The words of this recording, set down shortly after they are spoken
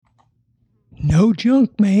No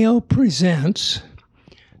Junk Mail presents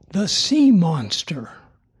The Sea Monster,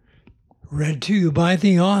 read to you by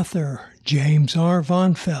the author, James R.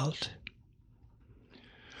 Von Felt.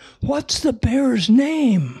 "What's the bear's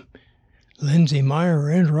name?" Lindsay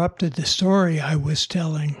Meyer interrupted the story I was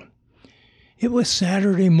telling. It was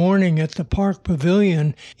Saturday morning at the park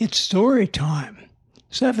pavilion. It's story time.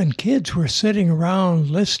 7 kids were sitting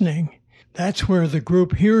around listening. That's where the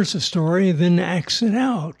group hears a story, then acts it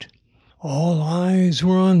out. All eyes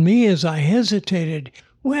were on me as I hesitated.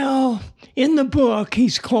 "Well, in the book,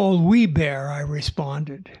 he's called Wee Bear," I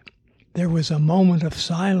responded. There was a moment of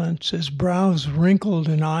silence as brows wrinkled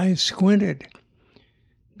and eyes squinted.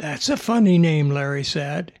 "That's a funny name," Larry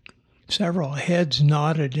said. Several heads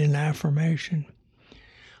nodded in affirmation.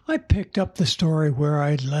 I picked up the story where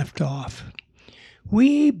I'd left off.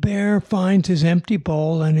 Wee Bear finds his empty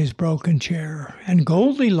bowl and his broken chair, and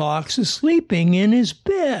Goldilocks is sleeping in his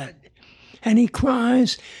bed. And he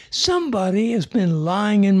cries, "Somebody has been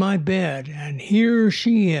lying in my bed, and here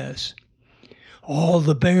she is." All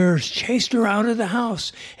the bears chased her out of the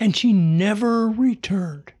house, and she never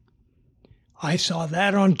returned. "I saw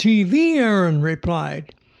that on TV," Aaron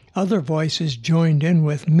replied. Other voices joined in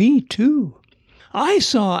with "Me too." "I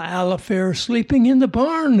saw Alafair sleeping in the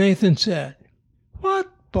barn," Nathan said. "What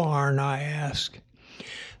barn?" I asked.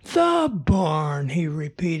 "The barn," he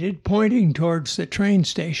repeated, pointing towards the train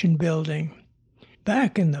station building.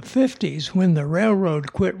 Back in the 50s, when the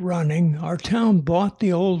railroad quit running, our town bought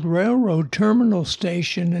the old railroad terminal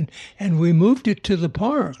station and we moved it to the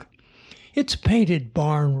park. It's painted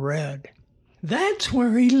barn red. "That's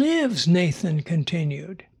where he lives," Nathan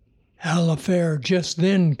continued. Alafair just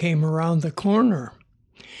then came around the corner.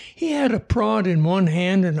 He had a prod in one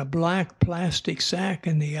hand and a black plastic sack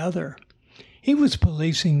in the other. He was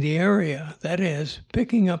policing the area, that is,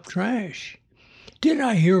 picking up trash. "Did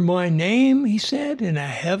I hear my name?" he said in a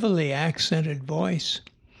heavily accented voice.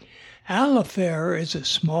 Alafair is a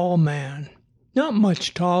small man, not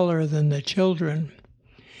much taller than the children.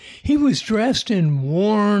 He was dressed in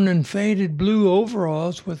worn and faded blue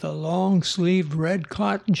overalls with a long-sleeved red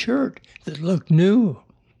cotton shirt that looked new.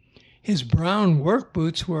 His brown work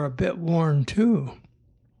boots were a bit worn, too.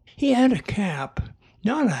 He had a cap,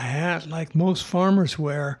 not a hat like most farmers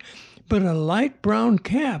wear, but a light brown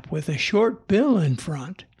cap with a short bill in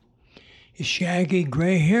front. His shaggy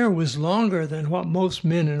gray hair was longer than what most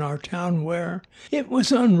men in our town wear. It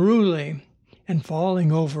was unruly and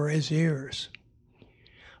falling over his ears.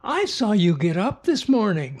 "I saw you get up this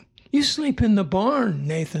morning. You sleep in the barn,"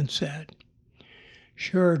 Nathan said.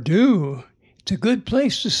 "Sure do. It's a good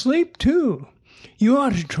place to sleep, too. You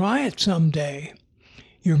ought to try it someday.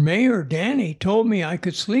 Your mayor, Danny, told me I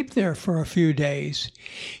could sleep there for a few days.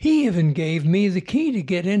 He even gave me the key to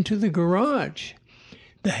get into the garage.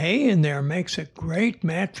 The hay in there makes a great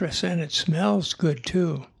mattress, and it smells good,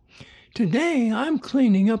 too. Today I'm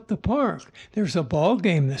cleaning up the park. There's a ball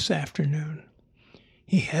game this afternoon."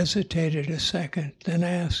 He hesitated a second, then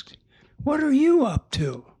asked, "What are you up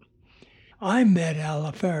to?" "I met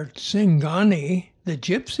Alafair Zingani, the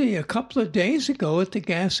gypsy, a couple of days ago at the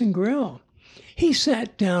Gas and Grill. He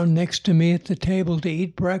sat down next to me at the table to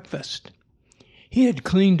eat breakfast. He had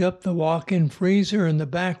cleaned up the walk-in freezer in the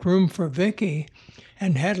back room for Vicky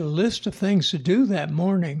and had a list of things to do that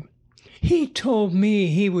morning. He told me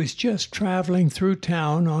he was just traveling through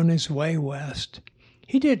town on his way west.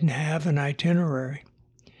 He didn't have an itinerary.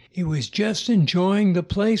 He was just enjoying the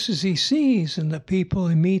places he sees and the people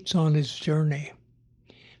he meets on his journey."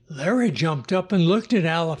 Larry jumped up and looked at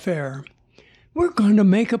Alafair. "We're going to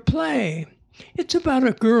make a play. It's about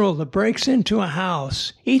a girl that breaks into a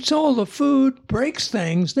house, eats all the food, breaks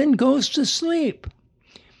things, then goes to sleep."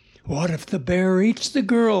 "What if the bear eats the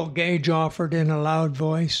girl?" Gage offered in a loud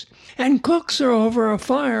voice. "And cooks her over a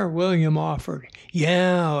fire," William offered.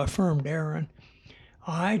 "Yeah," affirmed Aaron.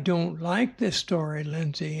 "I don't like this story,"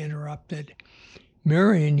 Lindsay interrupted.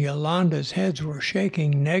 Mary and Yolanda's heads were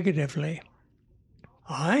shaking negatively.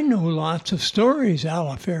 "I know lots of stories,"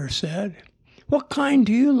 Alafair said. "What kind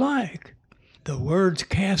do you like?" The words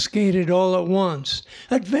cascaded all at once: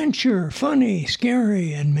 adventure, funny,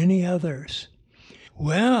 scary, and many others.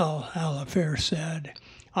 "Well," Alafair said,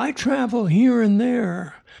 "I travel here and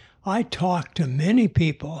there. I talk to many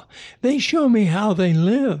people. They show me how they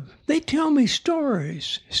live. They tell me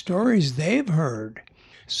stories they've heard.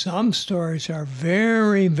 Some stories are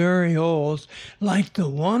very, very old, like the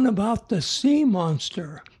one about the sea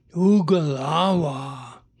monster,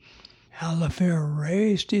 Ugalawa." Alafair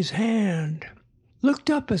raised his hand,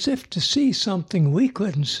 looked up as if to see something we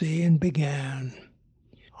couldn't see, and began.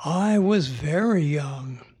 "I was very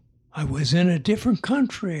young. I was in a different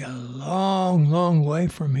country, a long, long way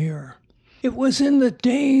from here. It was in the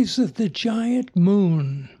days of the giant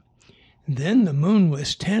moon. Then the moon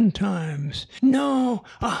was 10 times, no,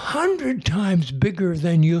 100 times bigger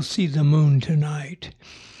than you'll see the moon tonight.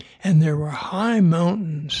 And there were high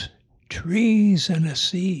mountains, trees, and a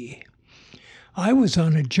sea. I was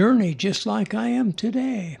on a journey just like I am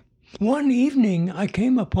today. One evening I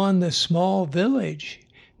came upon this small village,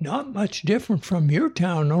 not much different from your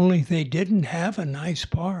town, only they didn't have a nice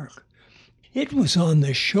park. It was on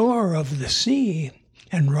the shore of the sea,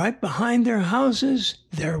 and right behind their houses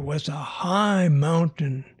there was a high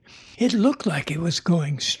mountain. It looked like it was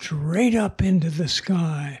going straight up into the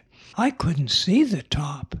sky. I couldn't see the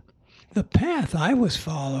top. The path I was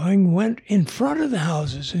following went in front of the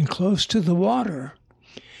houses and close to the water.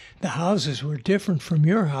 The houses were different from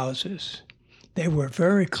your houses. They were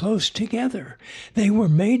very close together. They were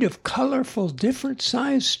made of colorful,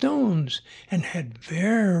 different-sized stones and had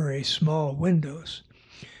very small windows.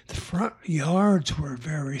 The front yards were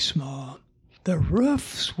very small. The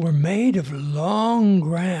roofs were made of long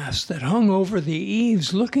grass that hung over the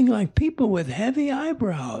eaves, looking like people with heavy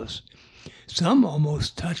eyebrows. Some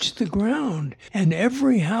almost touched the ground, and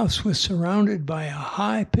every house was surrounded by a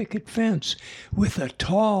high picket fence with a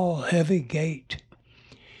tall, heavy gate.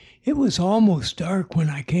 It was almost dark when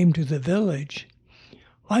I came to the village.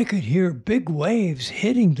 I could hear big waves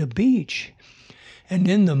hitting the beach, and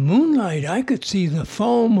in the moonlight I could see the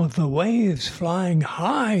foam of the waves flying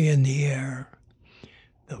high in the air.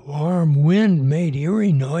 The warm wind made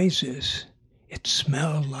eerie noises. It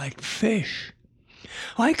smelled like fish.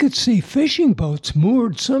 I could see fishing boats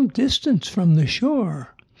moored some distance from the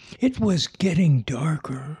shore. It was getting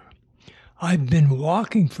darker. I'd been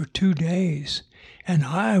walking for 2 days, and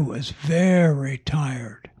I was very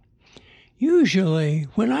tired. Usually,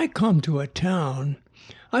 when I come to a town,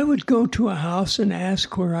 I would go to a house and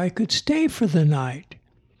ask where I could stay for the night.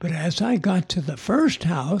 But as I got to the first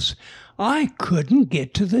house, I couldn't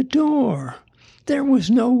get to the door. There was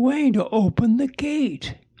no way to open the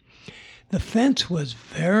gate. The fence was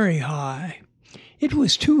very high. It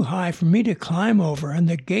was too high for me to climb over, and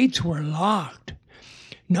the gates were locked.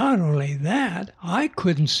 Not only that, I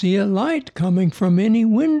couldn't see a light coming from any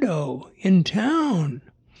window in town.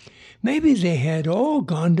 Maybe they had all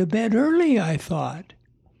gone to bed early, I thought.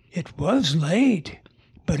 It was late,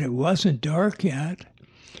 but it wasn't dark yet.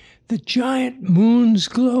 The giant moon's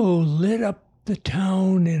glow lit up the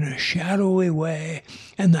town in a shadowy way,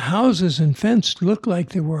 and the houses and fence looked like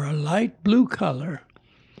they were a light blue color.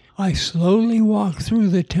 I slowly walked through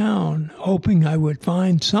the town, hoping I would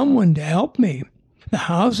find someone to help me. The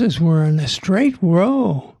houses were in a straight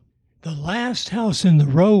row. The last house in the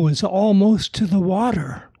row was almost to the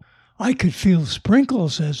water. I could feel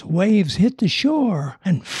sprinkles as waves hit the shore,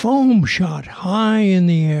 and foam shot high in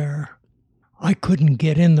the air. I couldn't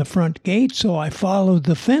get in the front gate, so I followed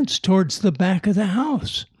the fence towards the back of the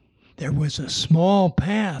house. There was a small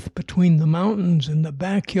path between the mountains and the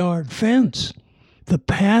backyard fence. The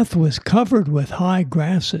path was covered with high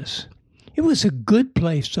grasses. It was a good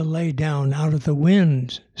place to lay down out of the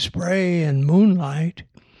wind, spray, and moonlight.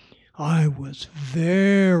 I was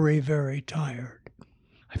very, very tired.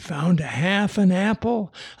 I found half an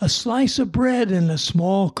apple, a slice of bread, and a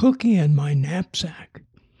small cookie in my knapsack.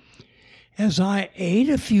 As I ate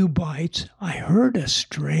a few bites, I heard a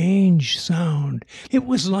strange sound. It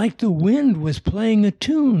was like the wind was playing a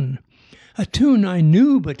tune I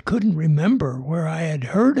knew but couldn't remember where I had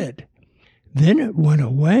heard it. Then it went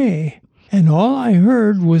away, and all I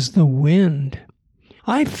heard was the wind.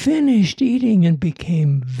 I finished eating and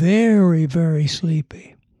became very, very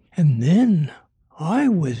sleepy. And then I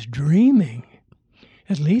was dreaming.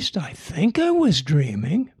 At least I think I was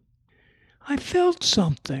dreaming. I felt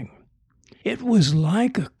something. It was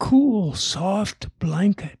like a cool, soft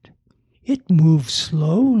blanket. It moved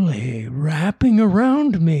slowly, wrapping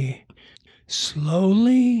around me.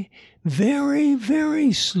 Slowly, very,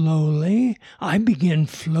 very slowly, I began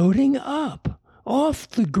floating up, off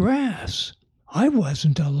the grass. I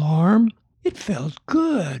wasn't alarmed. It felt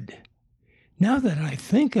good. Now that I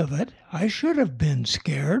think of it, I should have been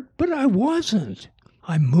scared, but I wasn't.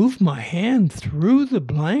 I moved my hand through the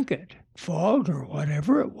blanket, fog or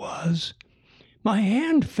whatever it was. My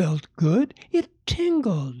hand felt good. It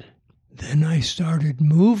tingled. Then I started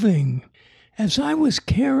moving. As I was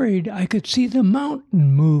carried, I could see the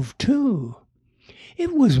mountain move too.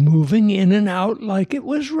 It was moving in and out like it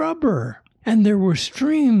was rubber, and there were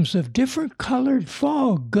streams of different colored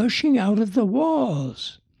fog gushing out of the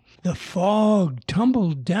walls. The fog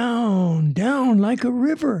tumbled down, down like a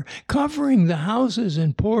river, covering the houses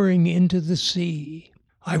and pouring into the sea.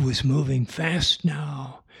 I was moving fast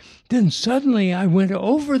now. Then suddenly I went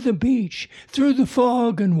over the beach, through the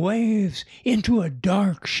fog and waves, into a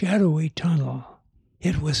dark, shadowy tunnel.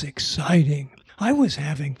 It was exciting. I was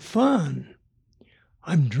having fun.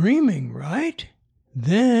 I'm dreaming, right?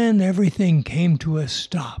 Then everything came to a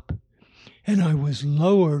stop, and I was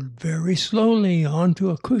lowered very slowly onto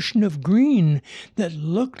a cushion of green that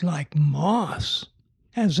looked like moss.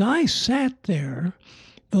 As I sat there,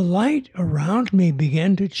 the light around me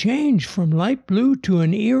began to change from light blue to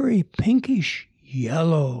an eerie pinkish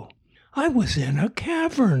yellow. I was in a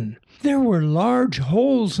cavern. There were large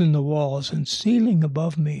holes in the walls and ceiling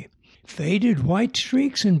above me. Faded white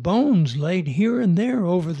streaks and bones laid here and there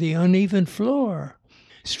over the uneven floor.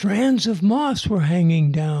 Strands of moss were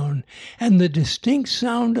hanging down, and the distinct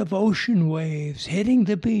sound of ocean waves hitting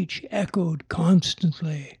the beach echoed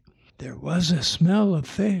constantly. There was a smell of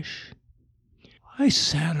fish. I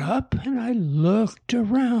sat up and I looked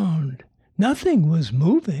around. Nothing was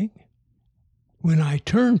moving. When I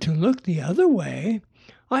turned to look the other way,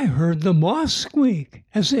 I heard the moss squeak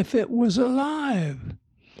as if it was alive.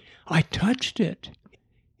 I touched it.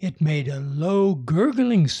 It made a low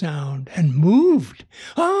gurgling sound and moved.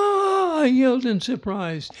 "Ah!" I yelled in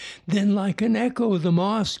surprise. Then like an echo the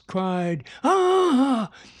moss cried, "Ah!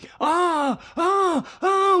 Ah! Ah!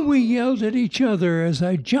 Ah!" We yelled at each other as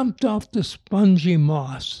I jumped off the spongy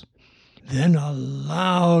moss. Then a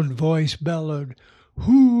loud voice bellowed,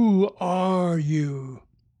 "Who are you?"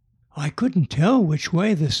 I couldn't tell which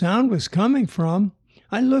way the sound was coming from.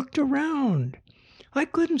 I looked around. I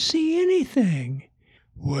couldn't see anything.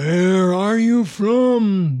 "Where are you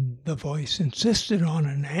from?" the voice insisted on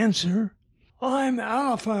an answer. "I'm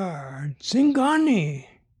Alafair, Zingani,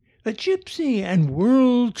 a gypsy and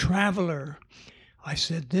world traveler." I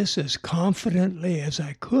said this as confidently as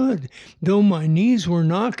I could, though my knees were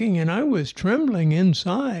knocking and I was trembling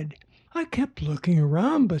inside. I kept looking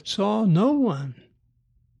around but saw no one.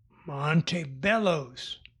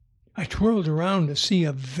 Montebello's. I twirled around to see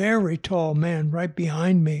a very tall man right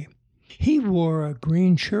behind me. He wore a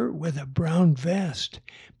green shirt with a brown vest,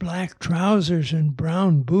 black trousers, and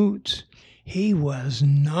brown boots. He was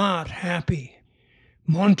not happy.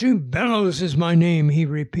 "Montebello's is my name," he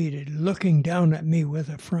repeated, looking down at me with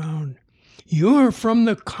a frown. "You're from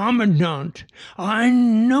the Commandant. I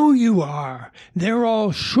know you are. They're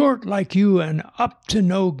all short like you and up to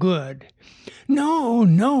no good." "No,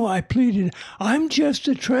 no," I pleaded. "I'm just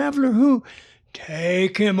a traveler who—"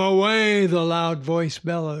 "Take him away," the loud voice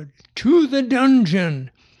bellowed. "To the dungeon."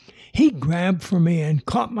 He grabbed for me and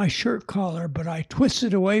caught my shirt collar, but I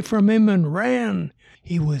twisted away from him and ran.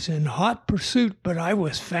 He was in hot pursuit, but I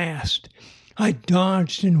was fast. I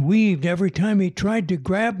dodged and weaved every time he tried to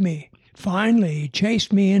grab me. Finally, he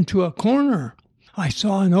chased me into a corner. I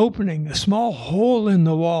saw an opening, a small hole in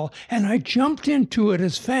the wall, and I jumped into it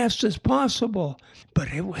as fast as possible.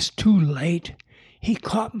 But it was too late. He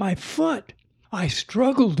caught my foot. I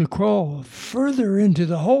struggled to crawl further into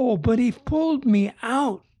the hole, but he pulled me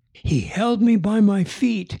out. He held me by my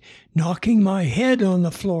feet, knocking my head on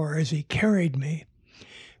the floor as he carried me.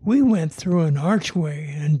 We went through an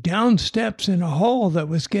archway and down steps in a hall that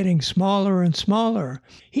was getting smaller and smaller.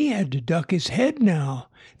 He had to duck his head now.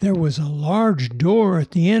 There was a large door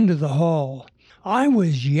at the end of the hall. I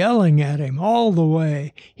was yelling at him all the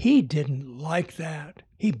way. He didn't like that.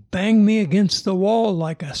 He banged me against the wall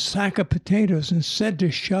like a sack of potatoes and said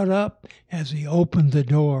to shut up as he opened the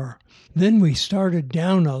door. Then we started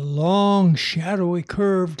down a long, shadowy,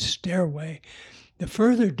 curved stairway. The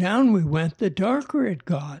further down we went, the darker it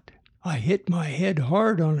got. I hit my head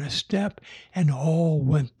hard on a step, and all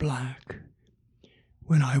went black.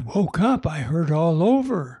 When I woke up, I hurt all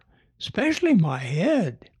over, especially my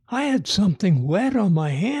head. I had something wet on my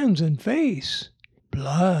hands and face.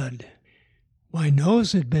 Blood. My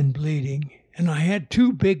nose had been bleeding, and I had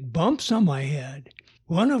 2 big bumps on my head.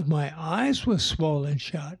 One of my eyes was swollen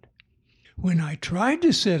shut. When I tried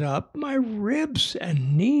to sit up, my ribs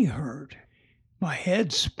and knee hurt. My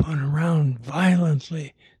head spun around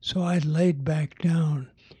violently, so I laid back down.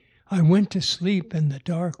 I went to sleep in the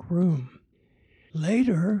dark room.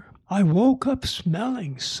 Later, I woke up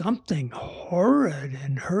smelling something horrid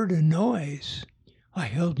and heard a noise. I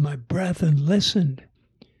held my breath and listened.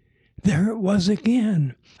 There it was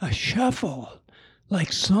again, a shuffle,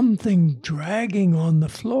 like something dragging on the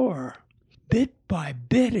floor. Bit by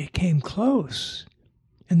bit it came close,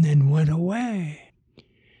 and then went away.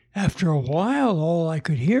 After a while, all I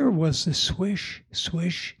could hear was the swish,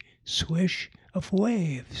 swish, swish of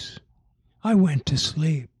waves. I went to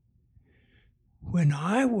sleep. When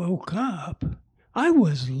I woke up, I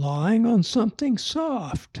was lying on something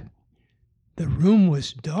soft. The room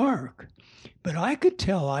was dark, but I could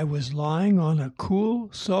tell I was lying on a cool,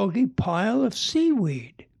 soggy pile of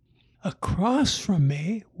seaweed. Across from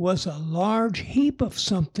me was a large heap of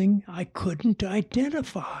something I couldn't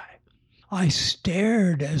identify. I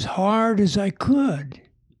stared as hard as I could.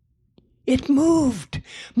 It moved!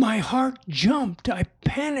 My heart jumped. I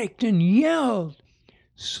panicked and yelled.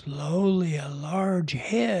 Slowly, a large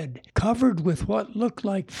head, covered with what looked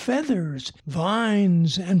like feathers,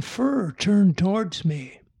 vines, and fur, turned towards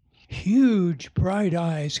me. Huge, bright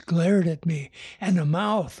eyes glared at me, and a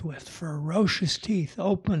mouth with ferocious teeth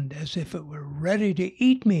opened as if it were ready to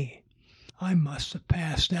eat me. I must have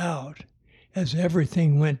passed out, as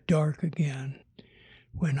everything went dark again.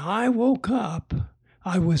 When I woke up,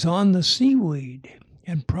 I was on the seaweed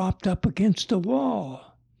and propped up against a wall.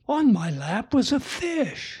 On my lap was a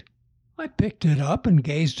fish. I picked it up and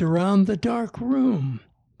gazed around the dark room.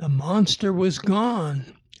 The monster was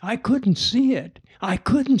gone. I couldn't see it. I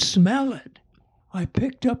couldn't smell it. I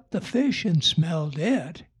picked up the fish and smelled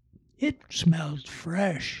it. It smelled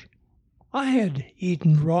fresh. I had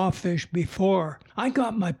eaten raw fish before. I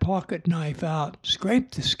got my pocket knife out,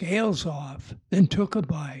 scraped the scales off, then took a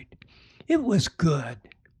bite. It was good.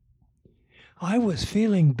 I was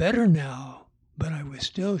feeling better now, but I was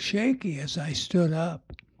still shaky as I stood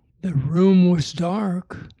up. The room was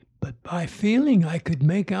dark, but by feeling I could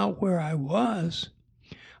make out where I was.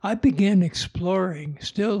 I began exploring,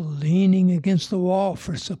 still leaning against the wall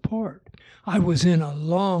for support. I was in a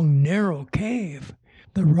long, narrow cave.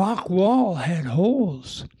 The rock wall had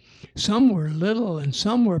holes. Some were little and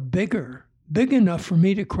some were bigger, big enough for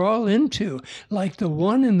me to crawl into, like the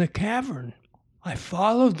one in the cavern. I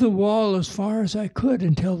followed the wall as far as I could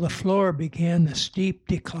until the floor began a steep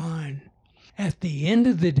decline. At the end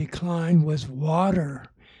of the decline was water,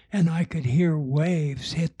 and I could hear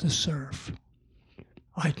waves hit the surf.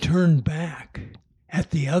 I turned back. At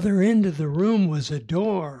the other end of the room was a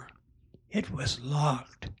door. It was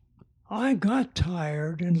locked. I got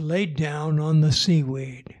tired and laid down on the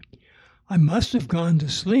seaweed. I must have gone to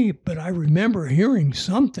sleep, but I remember hearing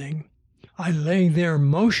something. I lay there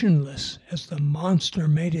motionless as the monster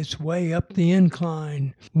made its way up the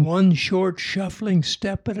incline, one short shuffling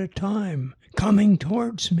step at a time, coming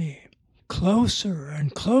towards me. Closer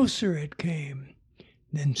and closer it came,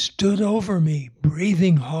 then stood over me,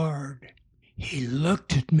 breathing hard. He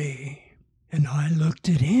looked at me, and I looked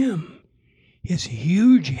at him. His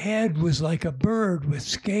huge head was like a bird with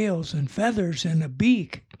scales and feathers and a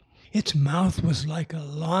beak. Its mouth was like a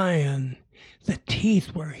lion. The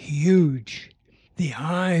teeth were huge. The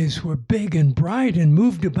eyes were big and bright and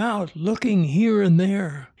moved about, looking here and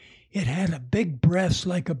there. It had a big breast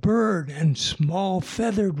like a bird and small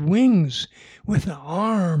feathered wings with an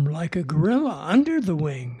arm like a gorilla under the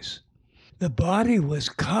wings. The body was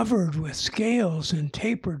covered with scales and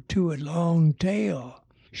tapered to a long tail.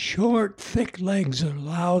 Short, thick legs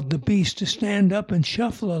allowed the beast to stand up and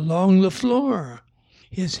shuffle along the floor.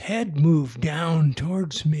 His head moved down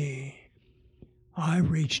towards me. I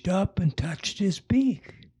reached up and touched his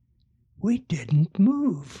beak. We didn't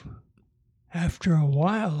move. After a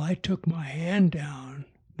while, I took my hand down.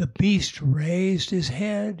 The beast raised his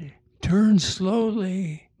head, turned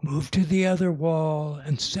slowly, moved to the other wall,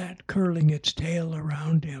 and sat curling its tail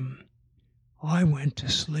around him. I went to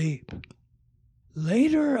sleep.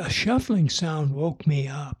 Later, a shuffling sound woke me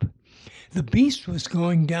up. The beast was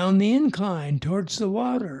going down the incline towards the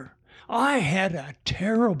water. I had a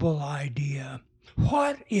terrible idea.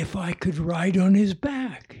 What if I could ride on his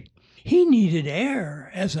back? He needed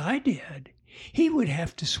air, as I did. He would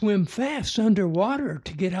have to swim fast underwater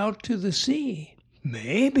to get out to the sea.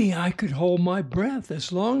 Maybe I could hold my breath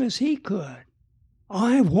as long as he could.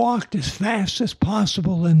 I walked as fast as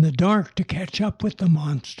possible in the dark to catch up with the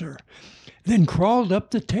monster, then crawled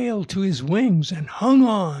up the tail to his wings and hung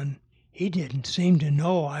on. He didn't seem to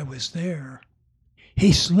know I was there.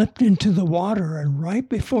 He slipped into the water, and right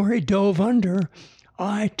before he dove under,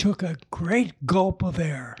 I took a great gulp of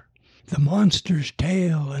air. The monster's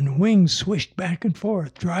tail and wings swished back and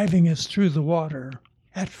forth, driving us through the water.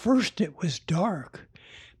 At first it was dark,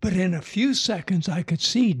 but in a few seconds I could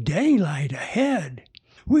see daylight ahead.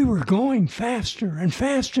 We were going faster and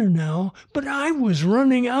faster now, but I was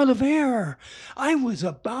running out of air. I was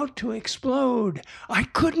about to explode. I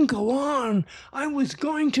couldn't go on. I was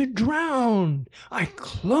going to drown. I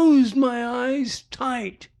closed my eyes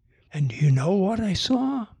tight. And do you know what I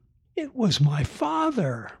saw? It was my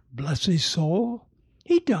father, bless his soul.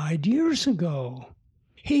 He died years ago.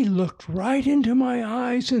 He looked right into my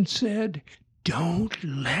eyes and said, "Don't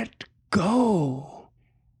let go."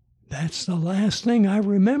 That's the last thing I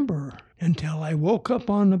remember until I woke up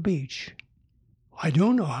on the beach. I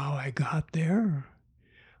don't know how I got there.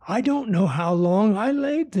 I don't know how long I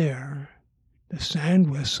laid there. The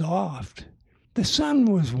sand was soft. The sun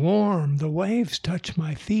was warm. The waves touched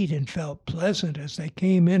my feet and felt pleasant as they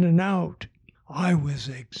came in and out. I was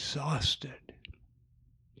exhausted.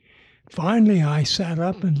 Finally, I sat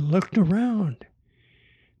up and looked around.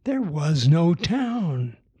 There was no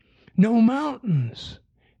town, no mountains,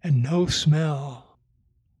 and no smell.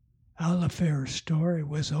 Alafair's story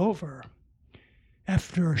was over.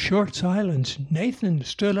 After a short silence, Nathan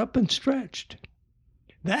stood up and stretched.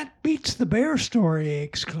 "That beats the bear story," he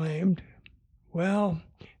exclaimed. "Well,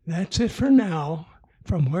 that's it for now.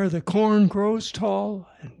 From where the corn grows tall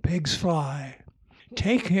and pigs fly.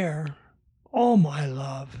 Take care. All my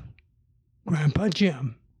love. Grandpa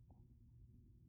Jim."